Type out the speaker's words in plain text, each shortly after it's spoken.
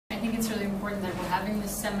think it's really important that we're having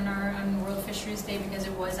this seminar on World Fisheries Day because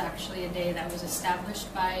it was actually a day that was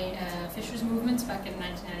established by fisheries movements back in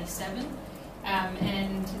 1997.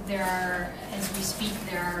 And there are, as we speak,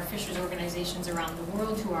 there are fisheries organizations around the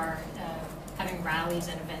world who are having rallies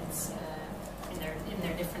and events in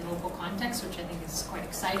their different local contexts, which I think is quite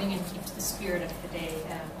exciting and keeps the spirit of the day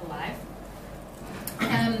alive.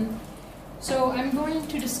 So I'm going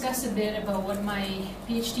to discuss a bit about what my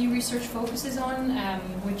PhD research focuses on,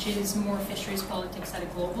 which is more fisheries politics at a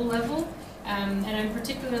global level. And I'm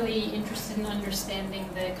particularly interested in understanding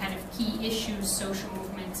the kind of key issues, social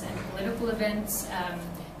movements, and political events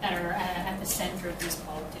that are at the center of these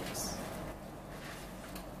politics.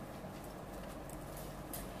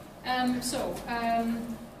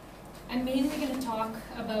 I'm mainly going to talk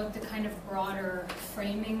about the kind of broader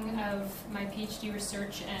framing of my PhD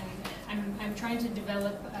research, and I'm trying to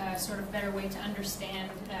develop a sort of better way to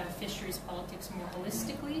understand fisheries politics more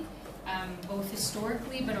holistically, both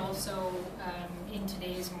historically but also in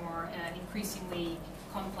today's more increasingly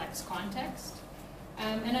complex context.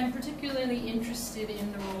 And I'm particularly interested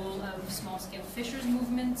in the role of small-scale fishers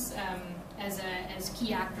movements as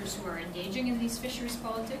key actors who are engaging in these fisheries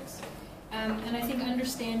politics. And I think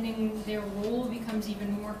understanding their role becomes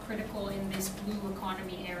even more critical in this blue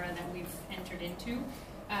economy era that we've entered into.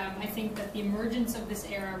 I think that the emergence of this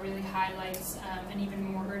era really highlights an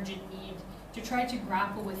even more urgent need to try to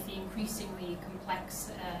grapple with the increasingly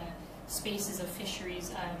complex spaces of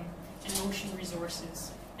fisheries and ocean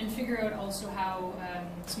resources, and figure out also how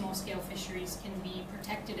small-scale fisheries can be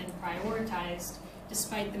protected and prioritized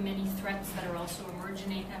despite the many threats that are also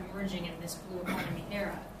emerging in this blue economy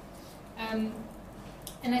era.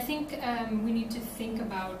 And I think we need to think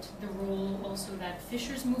about the role also that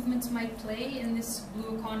fishers movements might play in this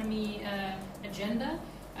blue economy agenda.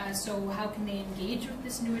 So how can they engage with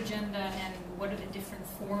this new agenda, and what are the different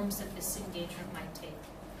forms that this engagement might take?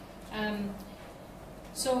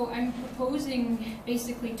 So I'm proposing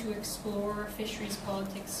basically to explore fisheries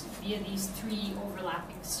politics via these three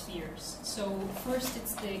overlapping spheres. So first,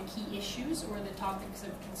 it's the key issues or the topics of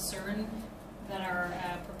concern that are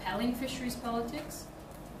propelling fisheries politics.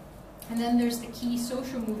 And then there's the key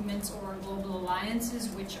social movements or global alliances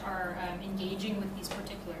which are engaging with these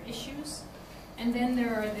particular issues. And then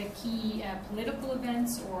there are the key political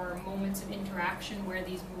events or moments of interaction where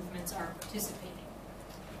these movements are participating.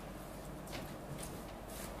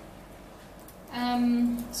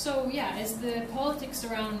 So yeah, as the politics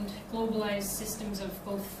around globalized systems of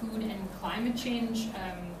both food and climate change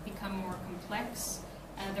become more complex,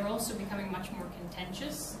 they're also becoming much more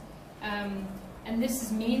contentious. And this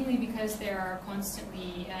is mainly because there are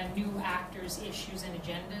constantly new actors, issues, and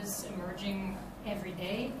agendas emerging every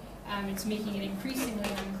day. It's making it increasingly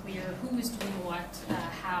unclear who is doing what,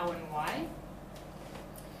 how, and why.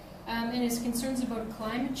 And as concerns about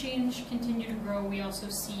climate change continue to grow, we also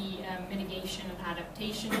see mitigation and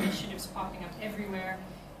adaptation initiatives popping up everywhere.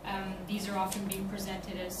 These are often being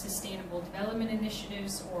presented as sustainable development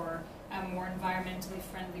initiatives or more environmentally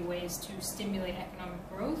friendly ways to stimulate economic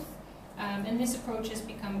growth. And this approach has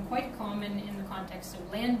become quite common in the context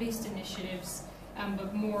of land-based initiatives,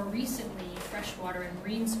 but more recently, freshwater and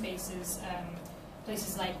marine spaces,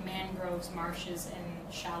 places like mangroves, marshes,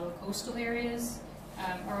 and shallow coastal areas,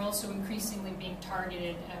 are also increasingly being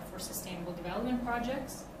targeted for sustainable development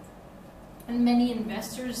projects. And many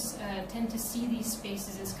investors tend to see these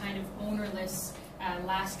spaces as kind of ownerless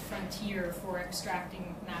last frontier for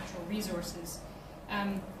extracting natural resources.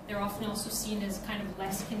 They're often also seen as kind of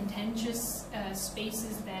less contentious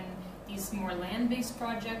spaces than these more land-based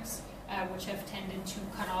projects, which have tended to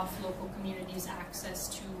cut off local communities' access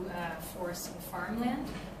to forests and farmland.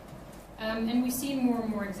 And we see more and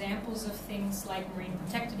more examples of things like marine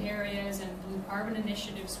protected areas and blue carbon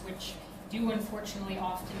initiatives, which do unfortunately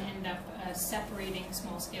often end up separating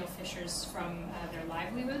small-scale fishers from their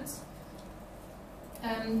livelihoods.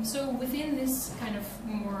 So within this kind of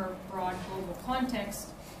more broad global context,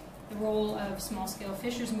 the role of small-scale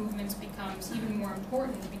fishers movements becomes even more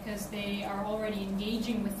important because they are already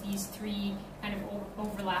engaging with these three kind of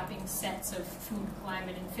overlapping sets of food,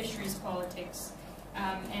 climate, and fisheries politics.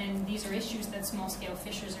 And these are issues that small-scale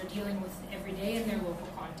fishers are dealing with every day in their local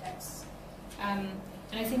contexts. And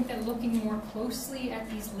I think that looking more closely at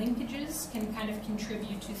these linkages can kind of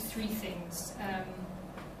contribute to three things.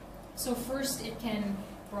 So first, it can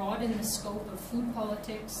broaden the scope of food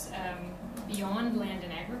politics beyond land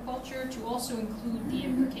and agriculture to also include the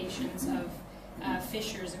implications of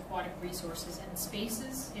fishers, aquatic resources, and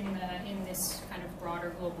spaces in this kind of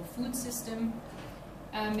broader global food system.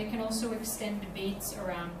 It can also extend debates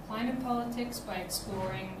around climate politics by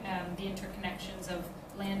exploring the interconnections of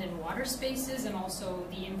land and water spaces, and also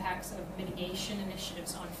the impacts of mitigation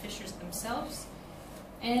initiatives on fishers themselves.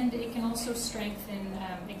 And it can also strengthen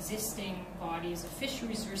existing bodies of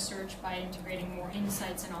fisheries research by integrating more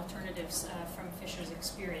insights and alternatives from fishers'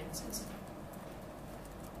 experiences.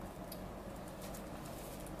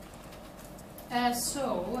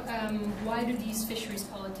 Why do these fisheries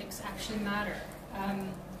politics actually matter?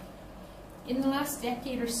 In the last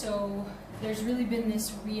decade or so, there's really been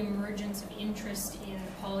this re-emergence of interest in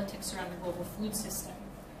politics around the global food system.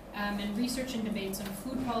 And research and debates on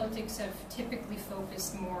food politics have typically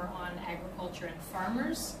focused more on agriculture and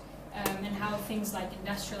farmers, and how things like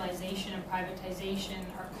industrialization and privatization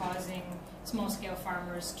are causing small-scale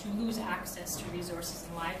farmers to lose access to resources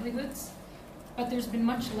and livelihoods. But there's been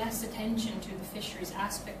much less attention to the fisheries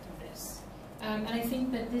aspect of this. And I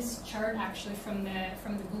think that this chart actually from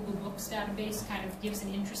the Google Books database kind of gives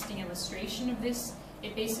an interesting illustration of this.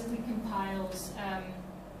 It basically compiles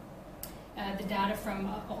the data from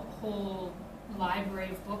a whole library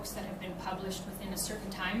of books that have been published within a certain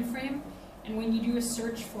time frame. And when you do a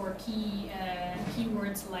search for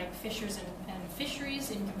keywords like fishers and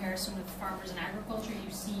fisheries in comparison with farmers and agriculture,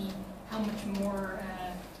 you see how much more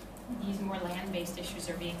these more land-based issues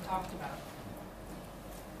are being talked about.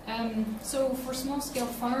 So for small-scale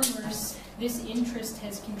farmers, this interest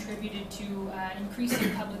has contributed to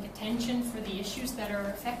increasing public attention for the issues that are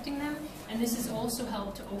affecting them, and this has also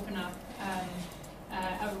helped to open up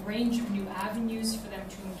a range of new avenues for them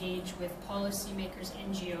to engage with policymakers,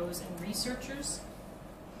 NGOs, and researchers.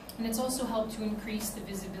 And it's also helped to increase the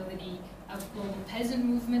visibility of global peasant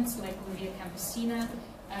movements like La Via Campesina,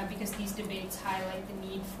 because these debates highlight the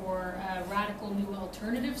need for radical new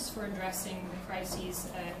alternatives for addressing the crises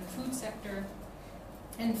in the food sector.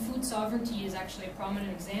 And food sovereignty is actually a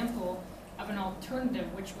prominent example of an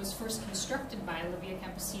alternative which was first constructed by La Via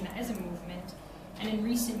Campesina as a movement, and in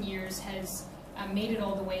recent years has made it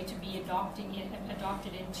all the way to be adopted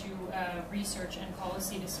into research and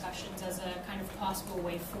policy discussions as a kind of possible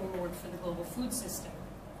way forward for the global food system.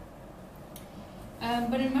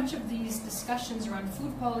 But in much of these discussions around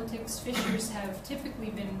food politics, fishers have typically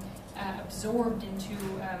been absorbed into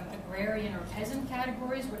agrarian or peasant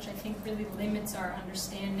categories, which I think really limits our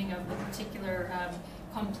understanding of the particular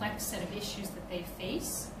complex set of issues that they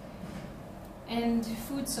face. And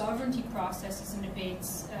food sovereignty processes and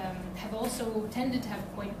debates have also tended to have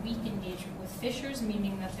quite weak engagement with fishers,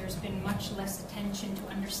 meaning that there's been much less attention to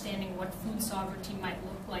understanding what food sovereignty might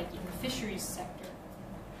look like in the fisheries sector.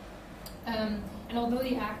 And although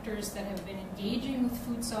the actors that have been engaging with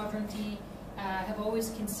food sovereignty have always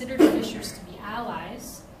considered fishers to be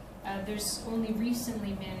allies, there's only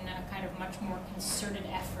recently been a kind of much more concerted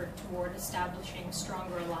effort toward establishing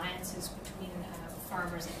stronger alliances between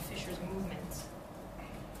farmers and fishers movements.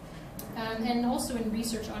 And also in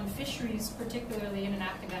research on fisheries, particularly in an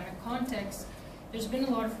academic context, there's been a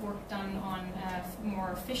lot of work done on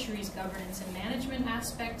more fisheries governance and management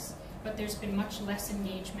aspects, but there's been much less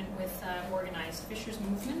engagement with organized fishers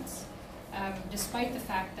movements, despite the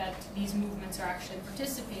fact that these movements are actually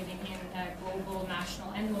participating in global,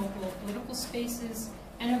 national, and local political spaces,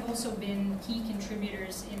 and have also been key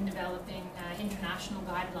contributors in developing international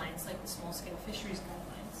guidelines like the small-scale fisheries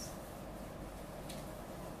guidelines.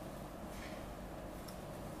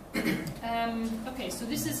 Okay, so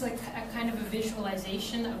this is like a kind of a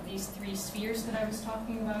visualization of these three spheres that I was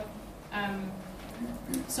talking about.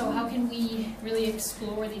 So how can we really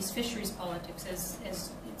explore these fisheries politics, as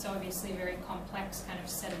it's obviously a very complex kind of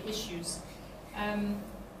set of issues?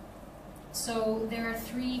 So there are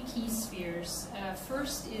three key spheres.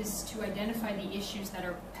 First is to identify the issues that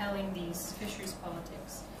are propelling these fisheries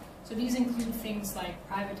politics. So these include things like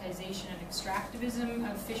privatization and extractivism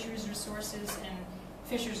of fisheries resources and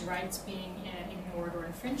fishers' rights being ignored or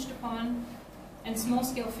infringed upon. And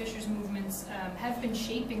small-scale fishers movements have been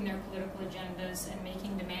shaping their political agendas and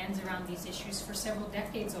making demands around these issues for several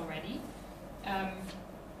decades already.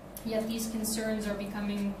 Yet these concerns are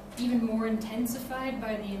becoming even more intensified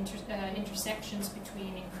by the intersections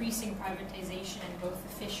between increasing privatization in both the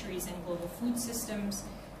fisheries and global food systems,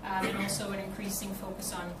 and also an increasing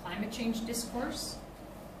focus on climate change discourse.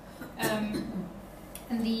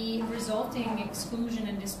 And the resulting exclusion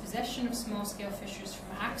and dispossession of small-scale fishers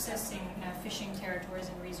from accessing fishing territories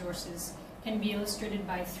and resources can be illustrated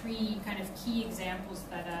by three kind of key examples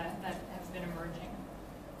that have been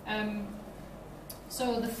emerging.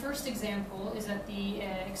 So the first example is that the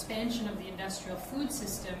expansion of the industrial food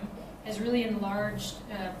system has really enlarged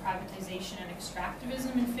privatization and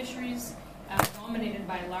extractivism in fisheries, dominated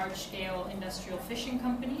by large-scale industrial fishing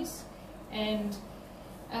companies. And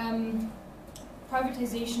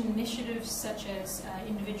Privatization initiatives such as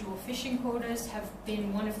individual fishing quotas have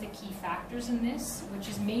been one of the key factors in this, which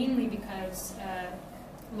is mainly because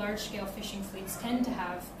large-scale fishing fleets tend to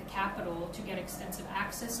have the capital to get extensive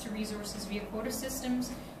access to resources via quota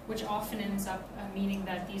systems, which often ends up meaning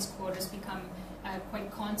that these quotas become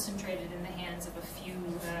quite concentrated in the hands of a few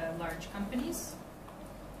large companies.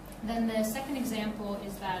 Then the second example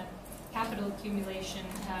is that capital accumulation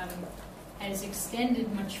has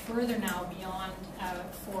extended much further now beyond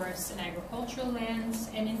forests and agricultural lands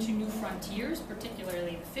and into new frontiers,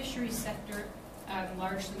 particularly the fisheries sector,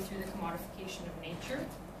 largely through the commodification of nature.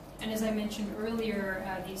 And as I mentioned earlier,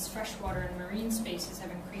 these freshwater and marine spaces have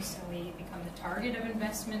increasingly become the target of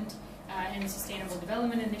investment and sustainable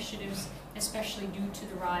development initiatives, especially due to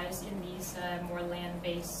the rise in these more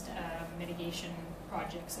land-based mitigation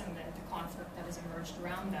projects and the conflict that has emerged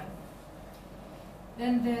around them.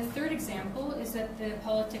 Then the third example is that the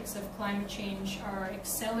politics of climate change are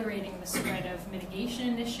accelerating the spread of mitigation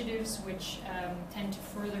initiatives, which tend to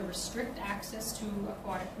further restrict access to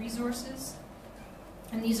aquatic resources.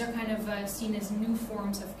 And these are kind of seen as new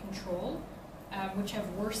forms of control, which have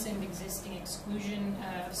worsened existing exclusion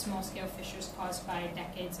of small-scale fishers caused by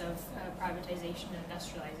decades of privatization and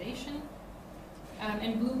industrialization.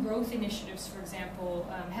 And blue growth initiatives, for example,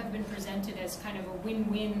 have been presented as kind of a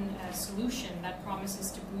win-win solution that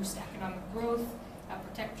promises to boost economic growth,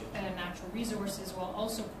 protect natural resources, while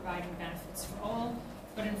also providing benefits for all.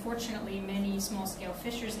 But unfortunately, many small-scale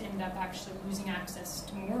fishers end up actually losing access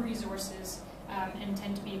to more resources and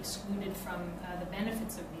tend to be excluded from the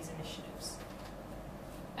benefits of these initiatives.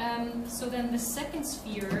 So then the second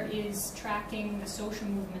sphere is tracking the social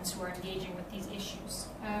movements who are engaging with these issues.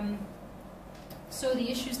 So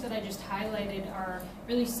the issues that I just highlighted are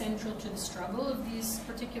really central to the struggle of these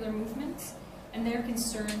particular movements, and they're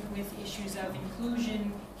concerned with issues of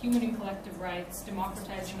inclusion, human and collective rights,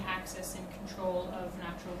 democratizing access and control of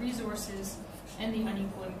natural resources, and the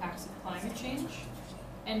unequal impacts of climate change.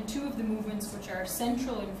 And two of the movements which are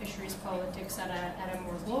central in fisheries politics at a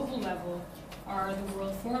more global level are the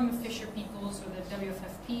World Forum of Fisher Peoples, or the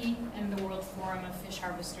WFFP, and the World Forum of Fish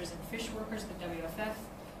Harvesters and Fish Workers, the WFF.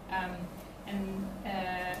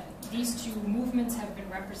 These two movements have been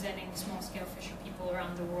representing small-scale fisher people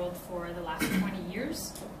around the world for the last 20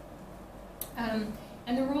 years. And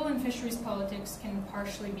the role in fisheries politics can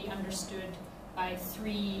partially be understood by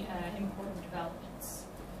three important developments.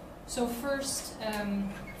 So first,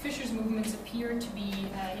 fishers movements appear to be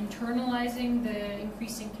internalizing the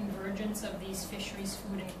increasing convergence of these fisheries,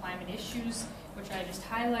 food, and climate issues, which I just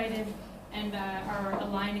highlighted, and are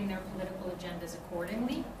aligning their political agendas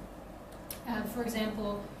accordingly. For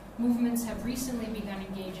example, movements have recently begun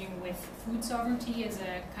engaging with food sovereignty as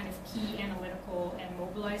a kind of key analytical and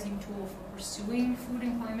mobilizing tool for pursuing food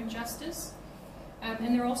and climate justice.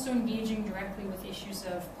 And they're also engaging directly with issues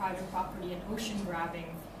of private property and ocean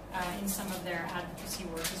grabbing in some of their advocacy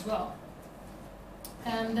work as well.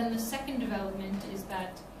 And then the second development is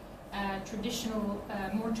that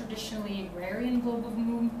more traditionally agrarian global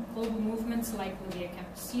movements like Livia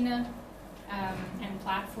Campesina and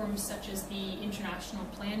platforms such as the International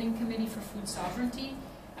Planning Committee for Food Sovereignty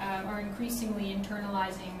are increasingly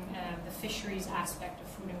internalizing the fisheries aspect of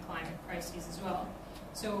food and climate crises as well.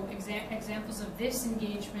 So examples of this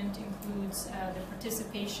engagement includes the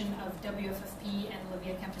participation of WFFP and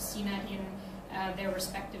Livia Campesina in their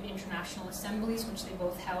respective international assemblies, which they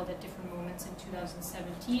both held at different moments in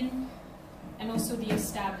 2017, and also the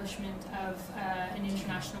establishment of an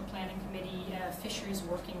International Planning Committee Fisheries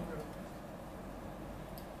Working Group.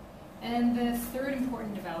 And the third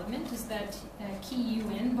important development is that key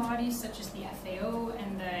UN bodies such as the FAO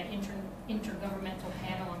and the Intergovernmental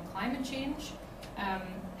Panel on Climate Change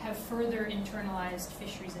have further internalized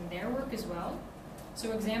fisheries in their work as well.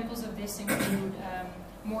 So examples of this include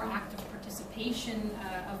more active participation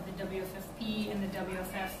of the WFFP and the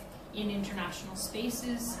WFF in international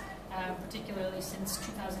spaces, particularly since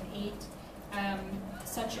 2008,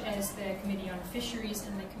 such as the Committee on Fisheries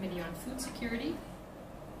and the Committee on Food Security.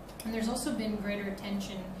 And there's also been greater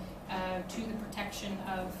attention to the protection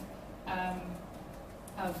of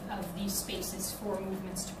these spaces for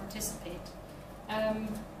movements to participate.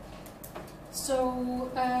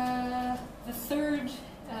 The third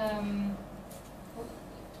and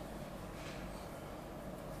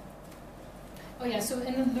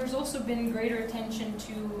then there's also been greater attention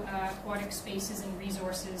to aquatic spaces and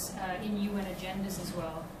resources in UN agendas as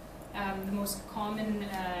well. The most common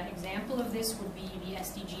example of this would be the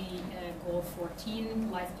SDG Goal 14,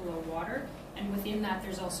 Life Below Water, and within that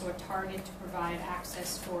there's also a target to provide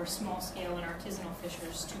access for small-scale and artisanal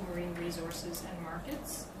fishers to marine resources and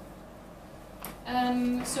markets.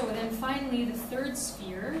 So then finally, the third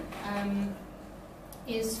sphere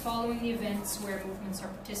is following the events where movements are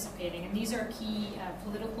participating. And these are key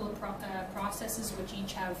political processes which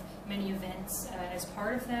each have many events as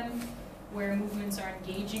part of them, where movements are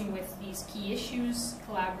engaging with these key issues,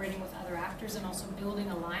 collaborating with other actors, and also building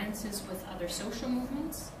alliances with other social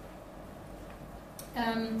movements.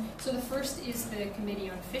 So the first is the Committee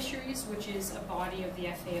on Fisheries, which is a body of the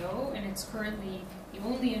FAO, and it's currently the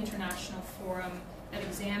only international forum that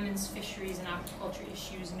examines fisheries and aquaculture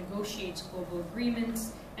issues, negotiates global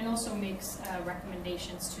agreements, and also makes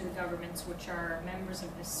recommendations to the governments which are members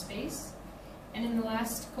of this space. And in the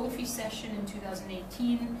last COFI session in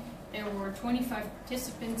 2018, there were 25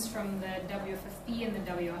 participants from the WFFP and the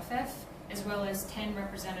WFF, as well as 10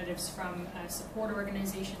 representatives from support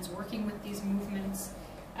organizations working with these movements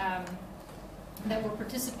that were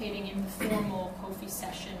participating in the formal COFI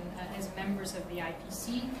session as members of the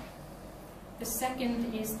IPC. The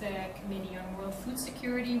second is the Committee on World Food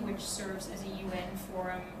Security, which serves as a UN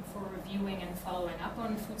forum for reviewing and following up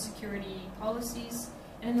on food security policies.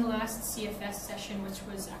 And in the last CFS session, which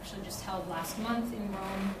was actually just held last month in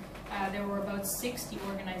Rome, there were about 60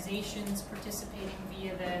 organizations participating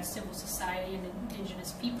via the Civil Society and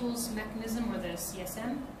Indigenous Peoples Mechanism, or the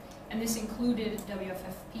CSM. And this included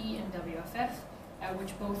WFFP and WFF,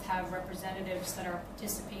 which both have representatives that are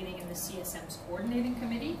participating in the CSM's coordinating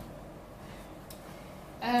committee.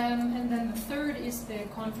 And then the third is the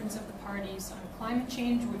Conference of the Parties on Climate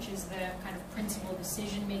Change, which is the kind of principal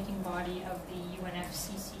decision-making body of the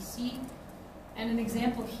UNFCCC. And an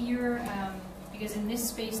example here, because in this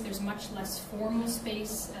space there's much less formal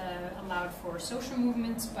space allowed for social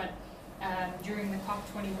movements, but during the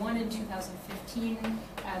COP21 in 2015,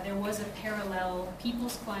 there was a parallel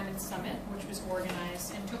People's Climate Summit, which was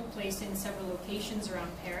organized and took place in several locations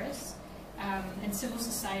around Paris. And civil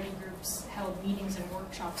society groups held meetings and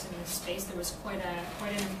workshops in this space. There was quite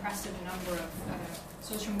an impressive number of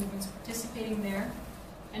social movements participating there.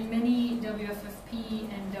 And many WFFP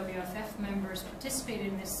and WFF members participated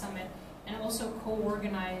in this summit and also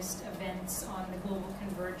co-organized events on the global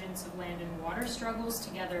convergence of land and water struggles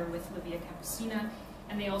together with Livia Campesina.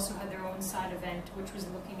 And they also had their own side event, which was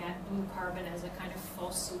looking at blue carbon as a kind of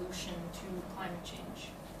false solution to climate change.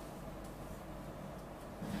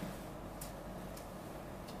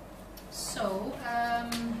 So,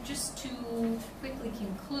 just to quickly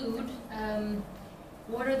conclude,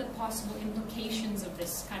 what are the possible implications of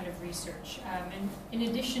this kind of research? And in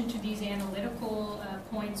addition to these analytical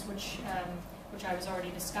points, which I was already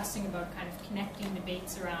discussing about kind of connecting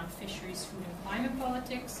debates around fisheries, food, and climate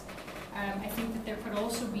politics, I think that there could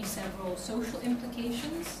also be several social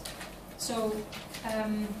implications. So,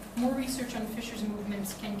 more research on fishers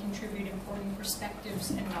movements can contribute important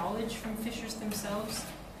perspectives and knowledge from fishers themselves,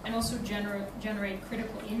 and also generate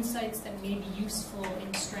critical insights that may be useful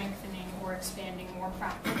in strengthening or expanding more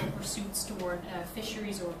practical pursuits toward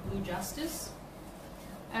fisheries or blue justice.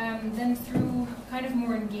 Then through kind of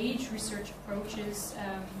more engaged research approaches,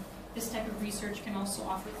 this type of research can also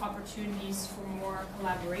offer opportunities for more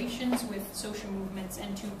collaborations with social movements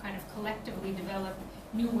and to kind of collectively develop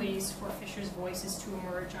new ways for fishers' voices to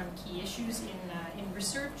emerge on key issues in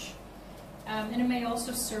research. And it may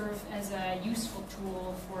also serve as a useful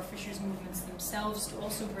tool for fishers' movements themselves to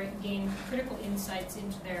also gain critical insights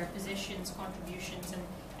into their positions, contributions,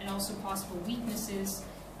 and also possible weaknesses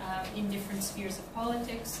in different spheres of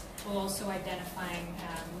politics, while also identifying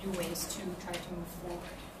new ways to try to move forward.